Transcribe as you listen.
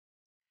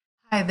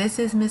Hi, this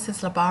is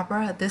Mrs.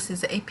 LaBarbara. This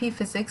is AP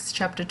Physics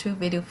Chapter 2,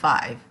 Video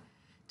 5.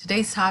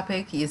 Today's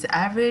topic is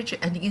average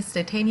and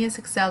instantaneous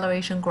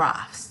acceleration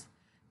graphs.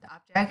 The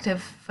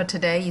objective for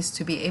today is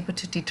to be able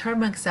to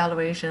determine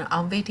acceleration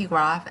on VT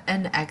graph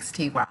and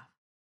XT graph.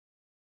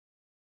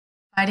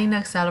 Finding the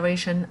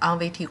acceleration on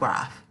VT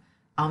graph.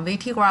 On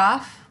VT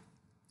graph,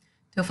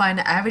 to find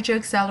the average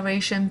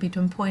acceleration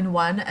between point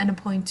 1 and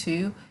point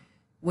 2,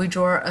 we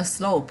draw a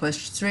slope, a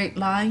straight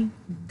line.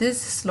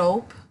 This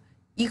slope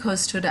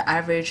equals to the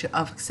average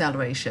of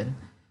acceleration.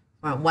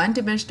 For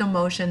one-dimensional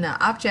motion, the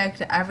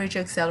object average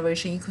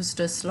acceleration equals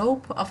to the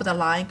slope of the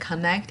line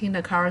connecting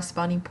the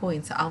corresponding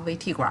points on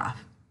VT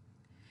graph.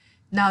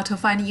 Now, to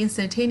find the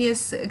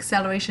instantaneous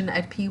acceleration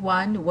at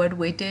P1, what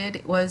we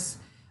did was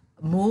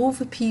move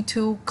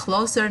P2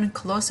 closer and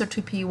closer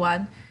to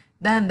P1,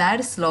 then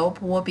that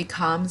slope will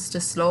become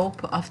the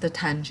slope of the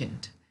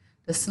tangent.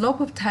 The slope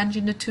of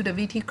tangent to the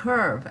VT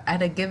curve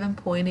at a given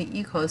point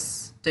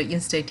equals the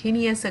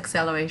instantaneous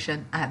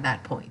acceleration at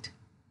that point.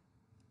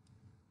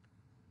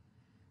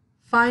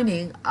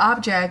 Finding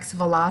object's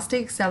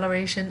velocity,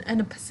 acceleration,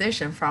 and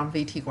position from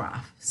VT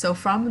graph. So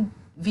from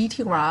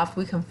VT graph,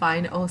 we can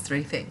find all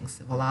three things: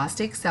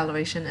 velocity,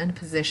 acceleration, and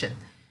position.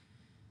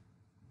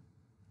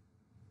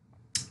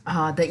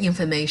 The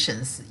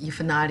informations,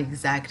 if not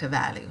exact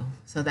value.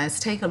 So let's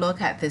take a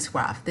look at this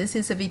graph. This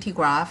is a VT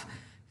graph.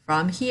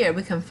 From here,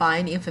 we can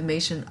find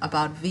information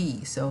about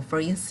V. So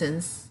for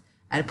instance,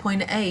 at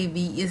point A,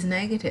 V is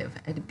negative.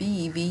 At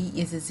B, V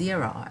is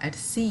 0. At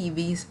C,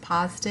 V is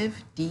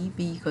positive. D,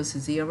 V equals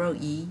 0.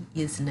 E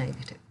is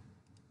negative.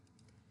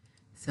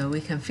 So we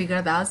can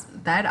figure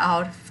that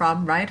out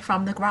right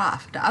from the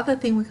graph. The other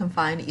thing we can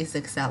find is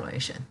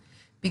acceleration,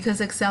 because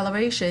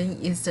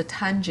acceleration is the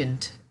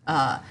tangent,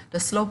 the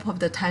slope of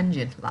the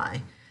tangent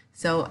line.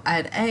 So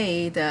at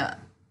A, the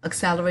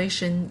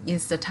acceleration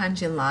is the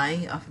tangent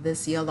line of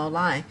this yellow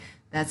line.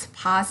 That's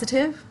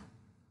positive.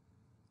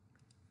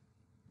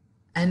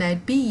 And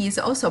at B is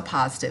also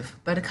positive,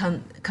 but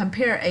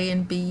compare A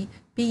and B.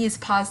 B is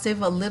positive,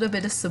 a little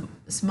bit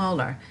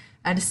smaller.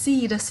 At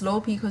C, the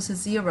slope equals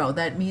 0.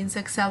 That means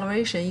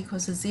acceleration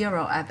equals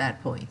 0 at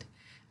that point.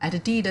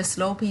 At D, the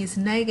slope is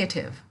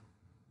negative.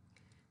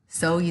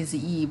 So is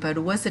E. But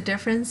what's the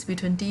difference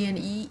between D and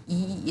E?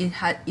 E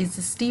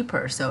is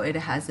steeper, so it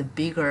has a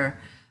bigger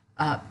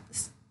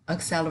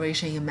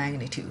acceleration in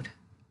magnitude.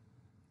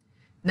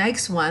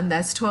 Next one,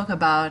 let's talk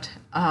about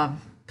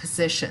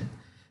position.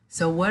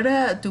 So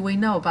what do we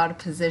know about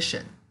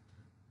position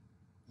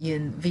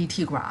in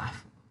VT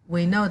graph?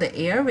 We know the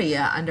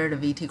area under the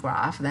VT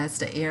graph, that's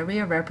the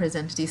area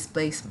represents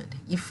displacement.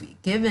 If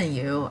given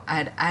you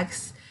at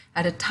x,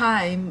 at a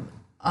time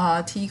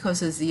t equals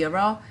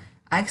 0,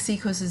 x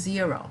equals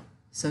 0.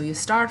 So you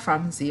start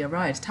from 0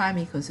 at time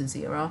equals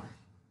 0.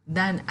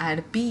 Then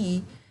at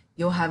B,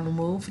 you have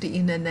moved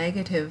in the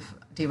negative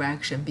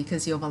direction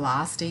because your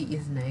velocity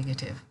is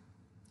negative.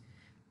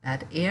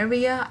 That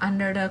area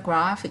under the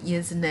graph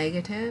is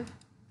negative,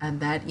 and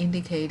that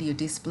indicates your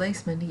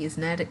displacement is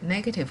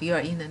negative. You are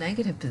in the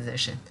negative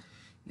position.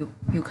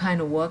 You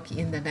kind of work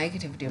in the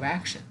negative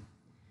direction.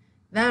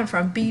 Then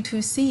from B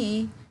to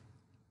C,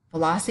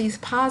 velocity is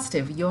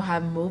positive. You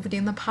have moved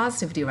in the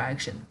positive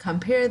direction.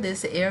 Compare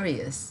these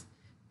areas.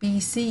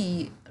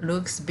 BC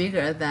looks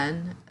bigger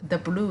than the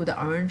blue.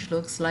 The orange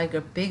looks like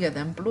a bigger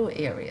than blue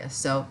area.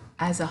 So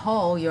as a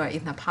whole, you are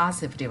in the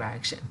positive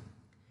direction.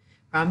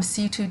 From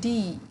C to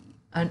D,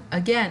 and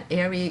again,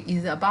 area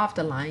is above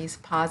the line, is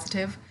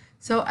positive.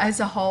 So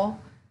as a whole,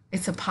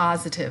 it's a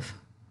positive.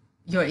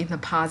 You're in the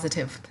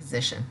positive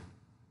position.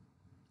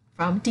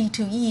 From D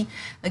to E,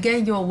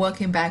 again, you're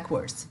working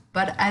backwards.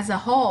 But as a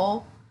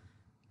whole,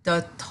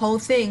 the whole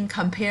thing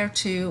compared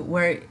to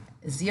where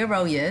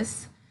 0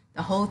 is,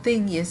 the whole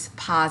thing is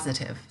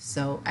positive.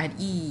 So at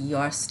E, you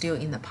are still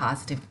in the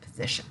positive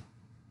position.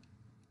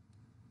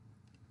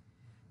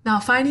 Now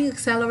finding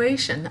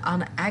acceleration on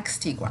the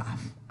XT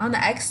graph. On the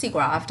XT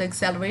graph, the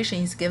acceleration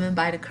is given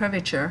by the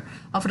curvature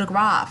of the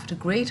graph. The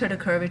greater the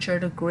curvature,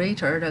 the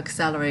greater the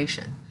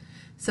acceleration.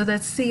 So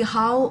let's see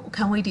how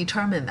can we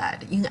determine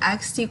that. In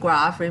XT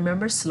graph,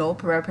 remember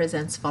slope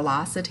represents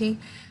velocity.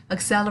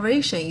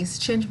 Acceleration is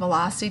change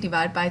velocity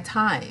divided by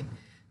time.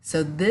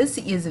 So this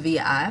is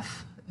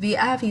VF.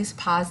 VF is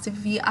positive,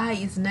 VI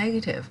is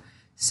negative.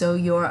 So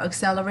your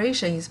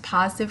acceleration is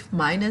positive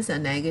minus a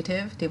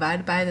negative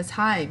divided by the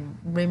time.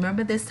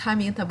 Remember, this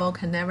time interval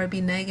can never be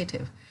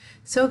negative.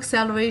 So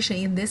acceleration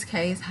in this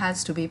case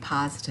has to be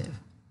positive.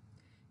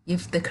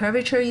 If the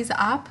curvature is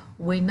up,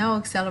 we know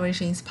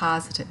acceleration is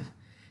positive.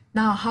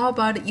 Now, how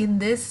about in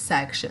this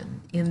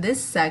section? In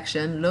this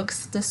section,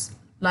 looks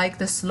like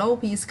the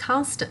slope is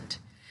constant.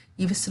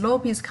 If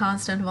slope is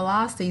constant,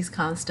 velocity is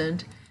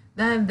constant,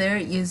 then there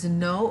is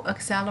no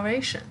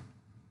acceleration.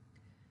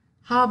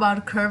 How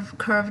about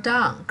curve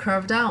down?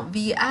 Curve down,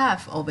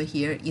 VF over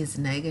here is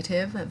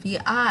negative,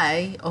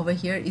 VI over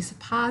here is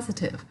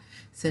positive.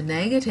 So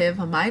negative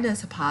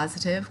minus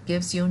positive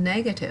gives you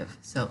negative.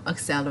 So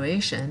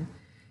acceleration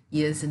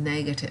is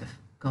negative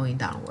going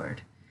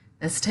downward.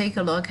 Let's take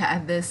a look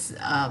at this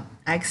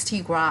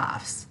xt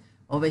graphs.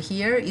 Over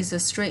here is a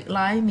straight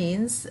line,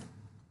 means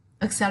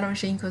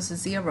acceleration equals to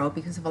 0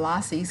 because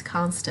velocity is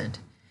constant.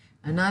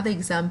 Another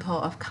example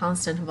of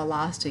constant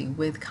velocity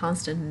with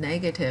constant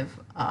negative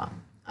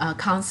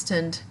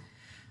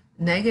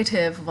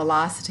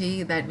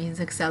velocity, that means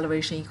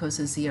acceleration equals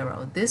to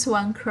 0. This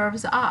one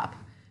curves up.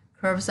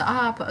 Curves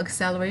up,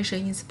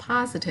 acceleration is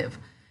positive.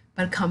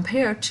 But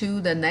compared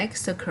to the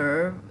next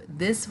curve,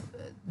 this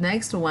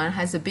next one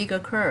has a bigger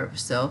curve.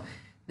 So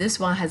this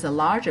one has a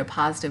larger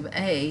positive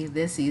a,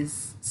 this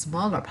is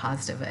smaller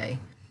positive a.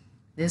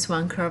 This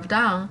one curved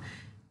down,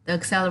 the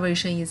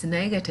acceleration is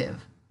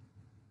negative.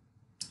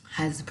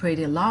 Has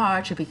pretty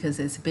large because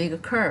it's a bigger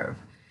curve.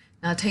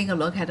 Now take a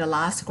look at the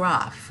last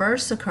graph.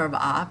 First the curve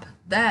up,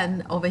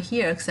 then over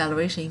here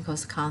acceleration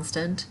equals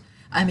constant.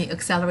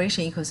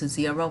 Acceleration equals to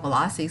 0,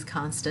 velocity is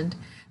constant.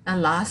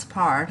 And last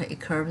part, it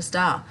curves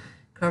down.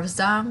 Curves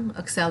down,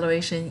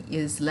 acceleration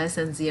is less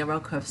than 0,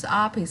 curves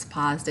up is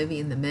positive.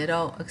 In the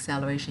middle,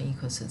 acceleration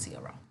equals to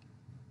 0.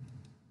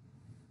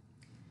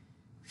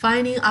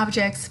 Finding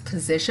object's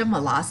position,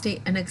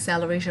 velocity, and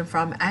acceleration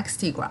from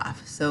xt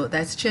graph. So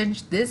let's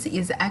change, this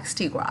is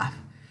xt graph.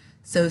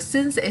 So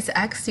since it's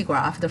xt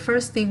graph, the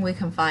first thing we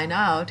can find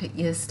out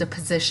is the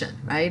position,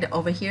 right?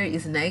 Over here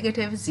is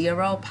negative,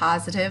 0,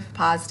 positive,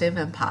 positive,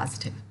 and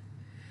positive.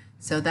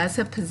 So that's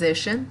a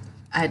position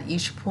at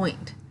each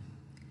point.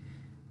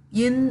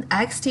 In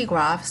xt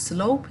graph,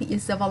 slope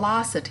is the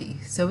velocity,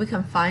 so we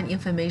can find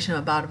information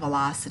about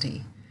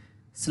velocity.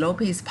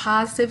 Slope is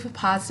positive,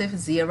 positive,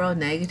 0,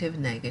 negative,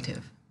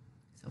 negative.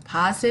 So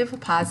positive,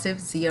 positive,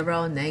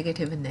 0,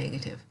 negative,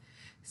 negative.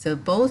 So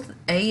both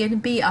A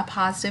and B are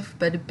positive,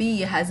 but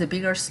B has a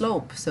bigger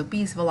slope, so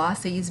B's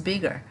velocity is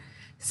bigger.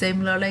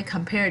 Similarly,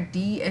 compare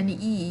D and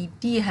E.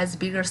 D has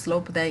bigger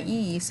slope than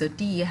E, so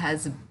D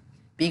has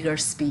bigger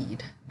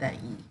speed than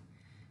E.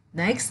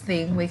 Next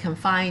thing, we can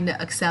find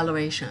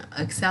acceleration.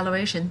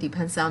 Acceleration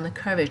depends on the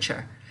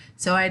curvature.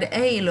 So at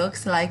A, it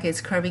looks like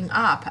it's curving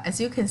up. As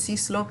you can see,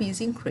 slope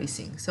is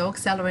increasing, so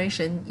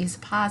acceleration is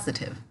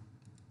positive.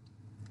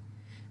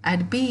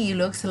 At B, it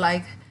looks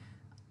like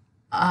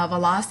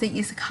velocity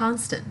is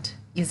constant,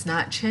 is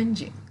not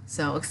changing,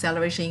 so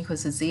acceleration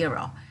equals to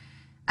 0.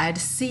 At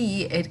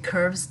C, it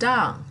curves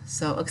down,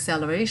 so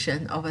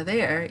acceleration over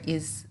there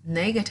is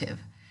negative.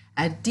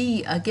 At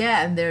D,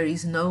 again, there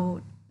is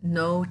no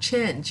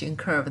change in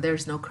curve.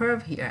 There's no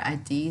curve here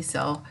at D,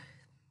 so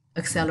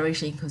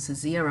acceleration equals to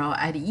 0.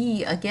 At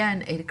E,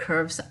 again, it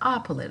curves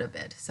up a little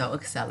bit, so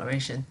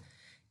acceleration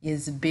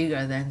is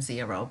bigger than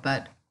 0,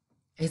 but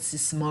it's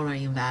smaller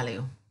in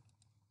value.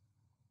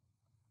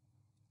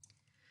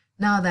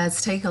 Now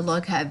let's take a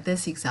look at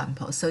this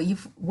example. So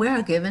if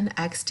we're given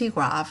xt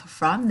graph,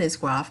 from this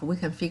graph, we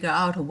can figure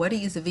out what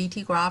is a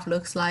vt graph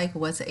looks like,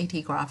 what's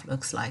at graph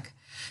looks like.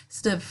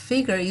 So the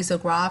figure is a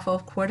graph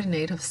of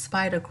coordinate of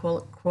spider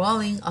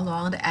crawling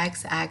along the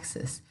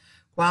x-axis.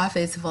 Graph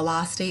is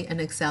velocity and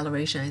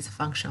acceleration is a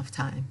function of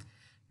time.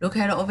 Look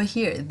at over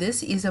here.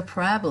 This is a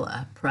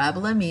parabola.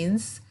 Parabola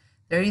means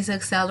there is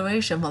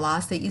acceleration,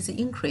 velocity is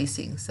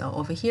increasing. So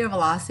over here,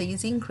 velocity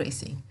is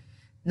increasing.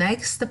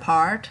 Next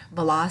part,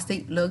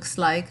 velocity looks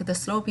like the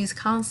slope is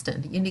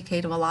constant,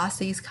 indicate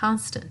velocity is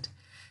constant.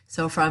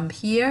 So from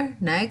here,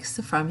 next,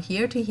 from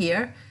here to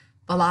here,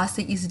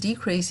 velocity is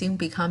decreasing,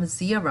 becomes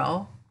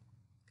 0,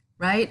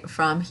 right?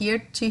 From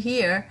here to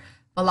here,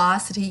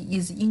 velocity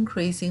is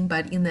increasing,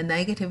 but in the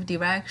negative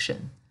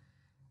direction.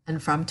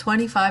 And from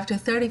 25 to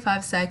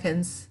 35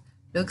 seconds,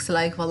 looks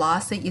like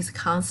velocity is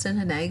constant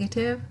and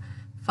negative.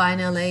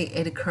 Finally,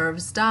 it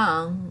curves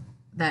down.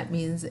 That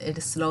means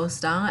it slows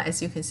down.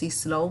 As you can see,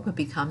 slope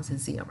becomes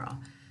 0.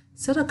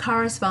 So the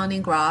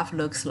corresponding graph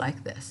looks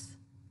like this.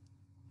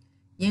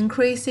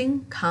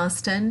 Increasing,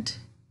 constant,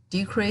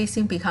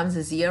 decreasing becomes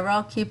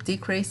 0, keep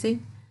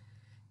decreasing.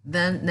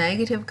 Then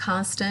negative,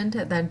 constant,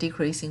 then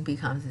decreasing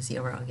becomes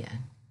 0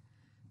 again.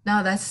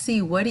 Now let's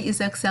see what is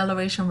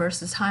acceleration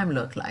versus time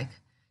look like.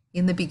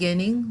 In the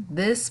beginning,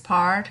 this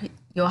part,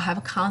 you'll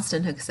have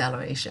constant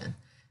acceleration.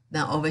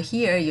 Now over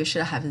here, you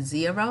should have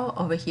 0.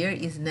 Over here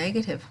is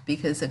negative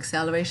because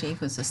acceleration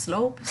equals to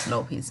slope.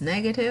 Slope is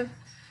negative.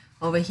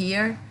 Over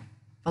here,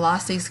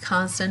 velocity is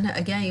constant.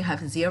 Again, you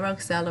have 0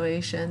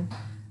 acceleration.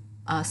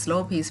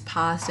 Slope is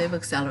positive.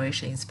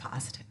 Acceleration is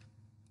positive.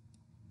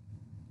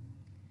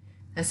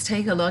 Let's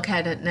take a look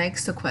at the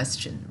next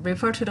question.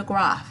 Refer to the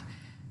graph.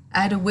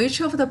 At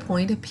which of the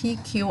point P,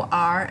 Q,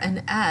 R,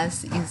 and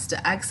S is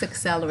the x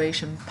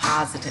acceleration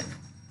positive?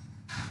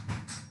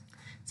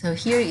 So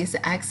here is the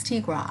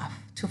xt graph.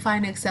 To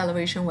find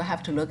acceleration, we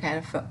have to look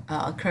at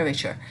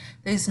curvature.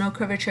 There is no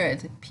curvature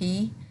at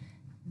P.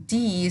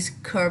 D is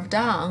curved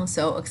down,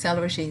 so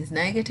acceleration is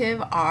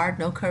negative. R,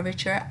 no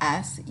curvature.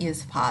 S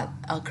is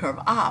curve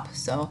up,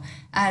 so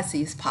S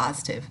is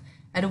positive.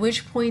 At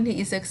which point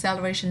is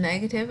acceleration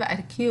negative?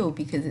 At Q,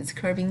 because it's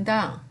curving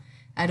down.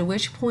 At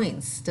which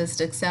points does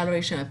the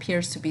acceleration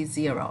appears to be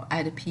 0?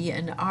 At P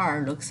and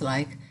R, looks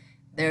like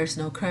there's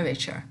no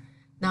curvature.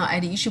 Now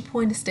at each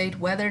point state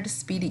whether the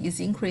speed is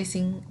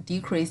increasing,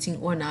 decreasing,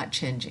 or not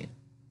changing.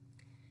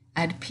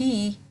 At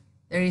P,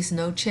 there is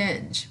no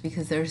change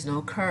because there is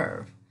no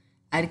curve.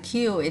 At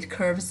Q, it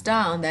curves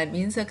down. That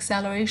means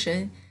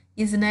acceleration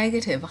is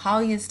negative. How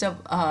is the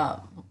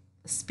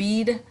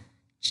speed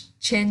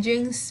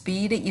changing?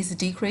 Speed is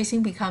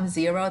decreasing, becomes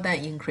 0,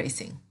 then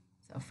increasing.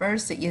 So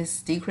first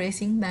is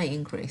decreasing, then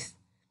increase.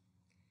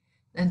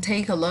 Then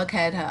take a look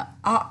at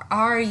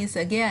R is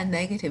again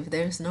negative.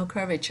 There is no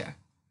curvature.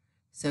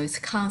 So it's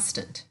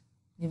constant.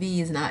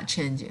 V is not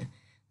changing.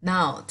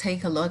 Now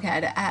take a look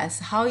at S.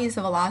 How is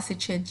the velocity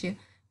changing?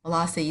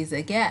 Velocity is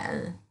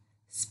again,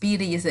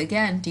 speed is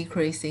again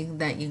decreasing,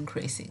 then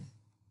increasing.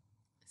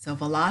 So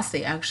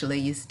velocity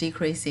actually is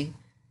decreasing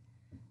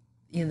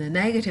in the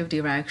negative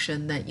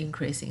direction, then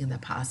increasing in the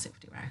positive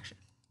direction.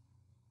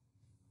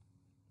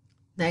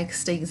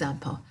 Next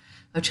example.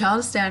 A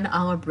child standing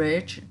on a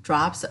bridge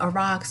drops a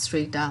rock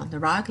straight down. The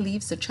rock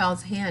leaves the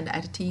child's hand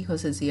at t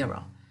equals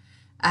 0.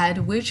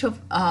 At which of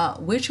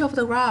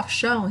the graphs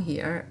shown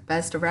here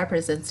best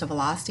represents the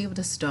velocity of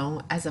the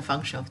stone as a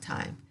function of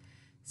time?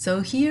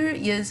 So here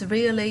is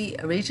really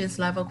Regents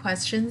level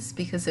questions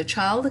because a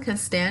child can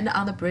stand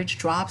on the bridge,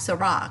 drops a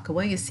rock.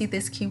 When you see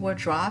this keyword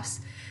drops,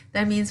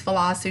 that means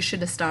velocity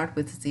should start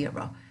with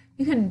 0.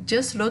 You can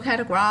just look at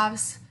the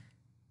graphs.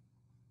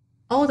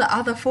 All the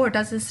other 4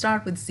 doesn't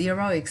start with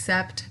 0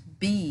 except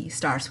B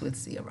starts with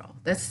 0.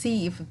 Let's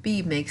see if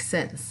B makes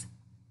sense.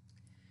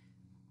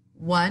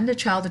 When the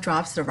child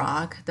drops the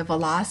rock, the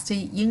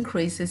velocity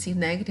increases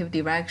in negative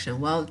direction.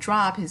 Well,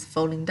 drop is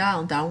falling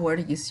down.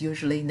 Downward is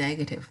usually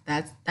negative.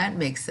 That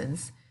makes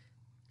sense.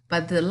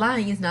 But the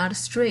line is not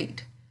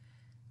straight.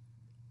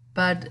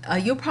 But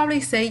you'll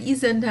probably say,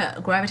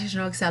 isn't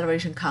gravitational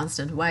acceleration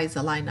constant? Why is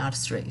the line not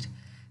straight?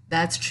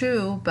 That's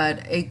true,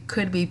 but it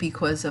could be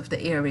because of the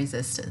air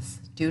resistance.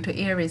 Due to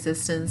air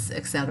resistance,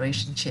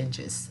 acceleration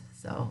changes.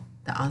 So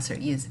the answer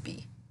is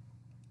B.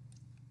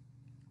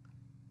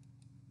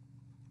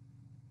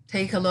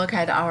 Take a look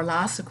at our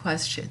last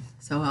question.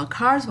 So a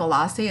car's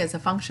velocity as a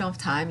function of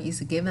time is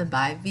given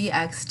by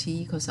Vxt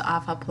equals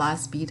alpha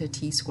plus beta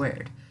t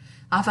squared.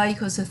 Alpha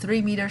equals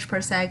 3 meters per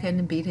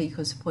second, beta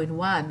equals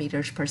 0.1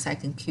 meters per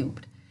second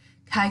cubed.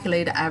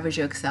 Calculate average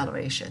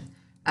acceleration.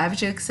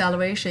 Average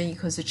acceleration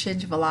equals the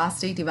change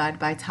velocity divided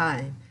by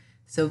time.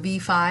 So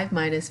V5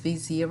 minus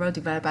V0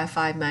 divided by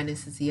 5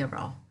 minus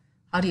 0.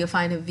 How do you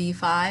find a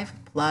V5?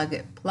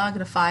 Plug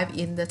the 5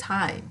 in the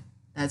time.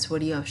 That's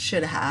what you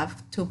should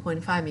have,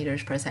 2.5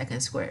 meters per second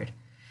squared.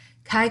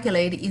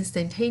 Calculate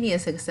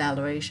instantaneous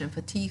acceleration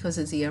for t equals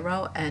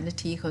 0 and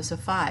t equals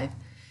 5.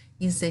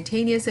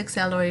 Instantaneous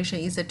acceleration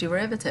is a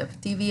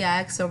derivative,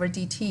 dvx over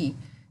dt.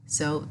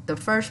 So the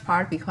first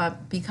part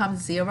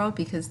becomes 0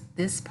 because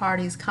this part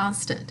is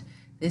constant.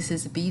 This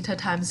is beta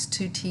times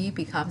 2t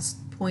becomes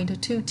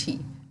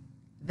 0.2t.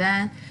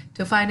 Then,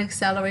 to find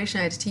acceleration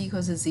at t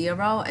equals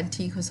 0 and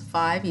t equals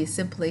 5, you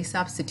simply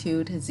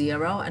substitute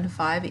 0 and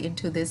 5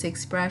 into this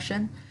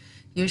expression.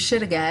 You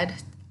should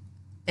get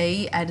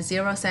a at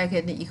 0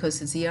 second equals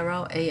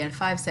 0, a at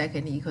 5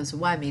 second equals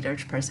 1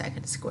 meters per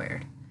second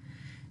squared.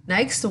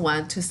 Next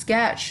one, to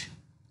sketch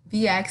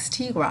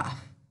Vxt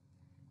graph.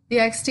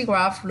 Vxt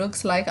graph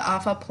looks like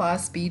alpha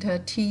plus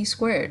beta t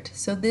squared.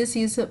 So this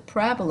is a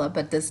parabola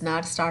but does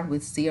not start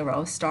with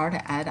 0, start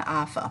at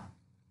alpha.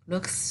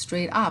 Looks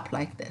straight up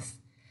like this.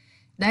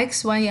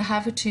 Next one, you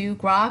have to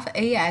graph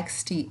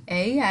axt.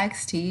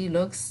 Axt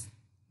looks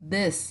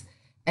this.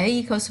 A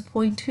equals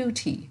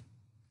 0.2t.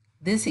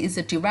 This is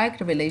a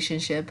direct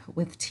relationship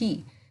with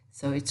t,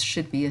 so it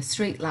should be a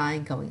straight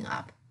line going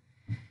up.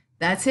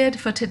 That's it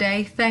for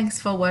today. Thanks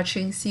for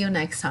watching. See you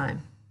next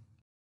time.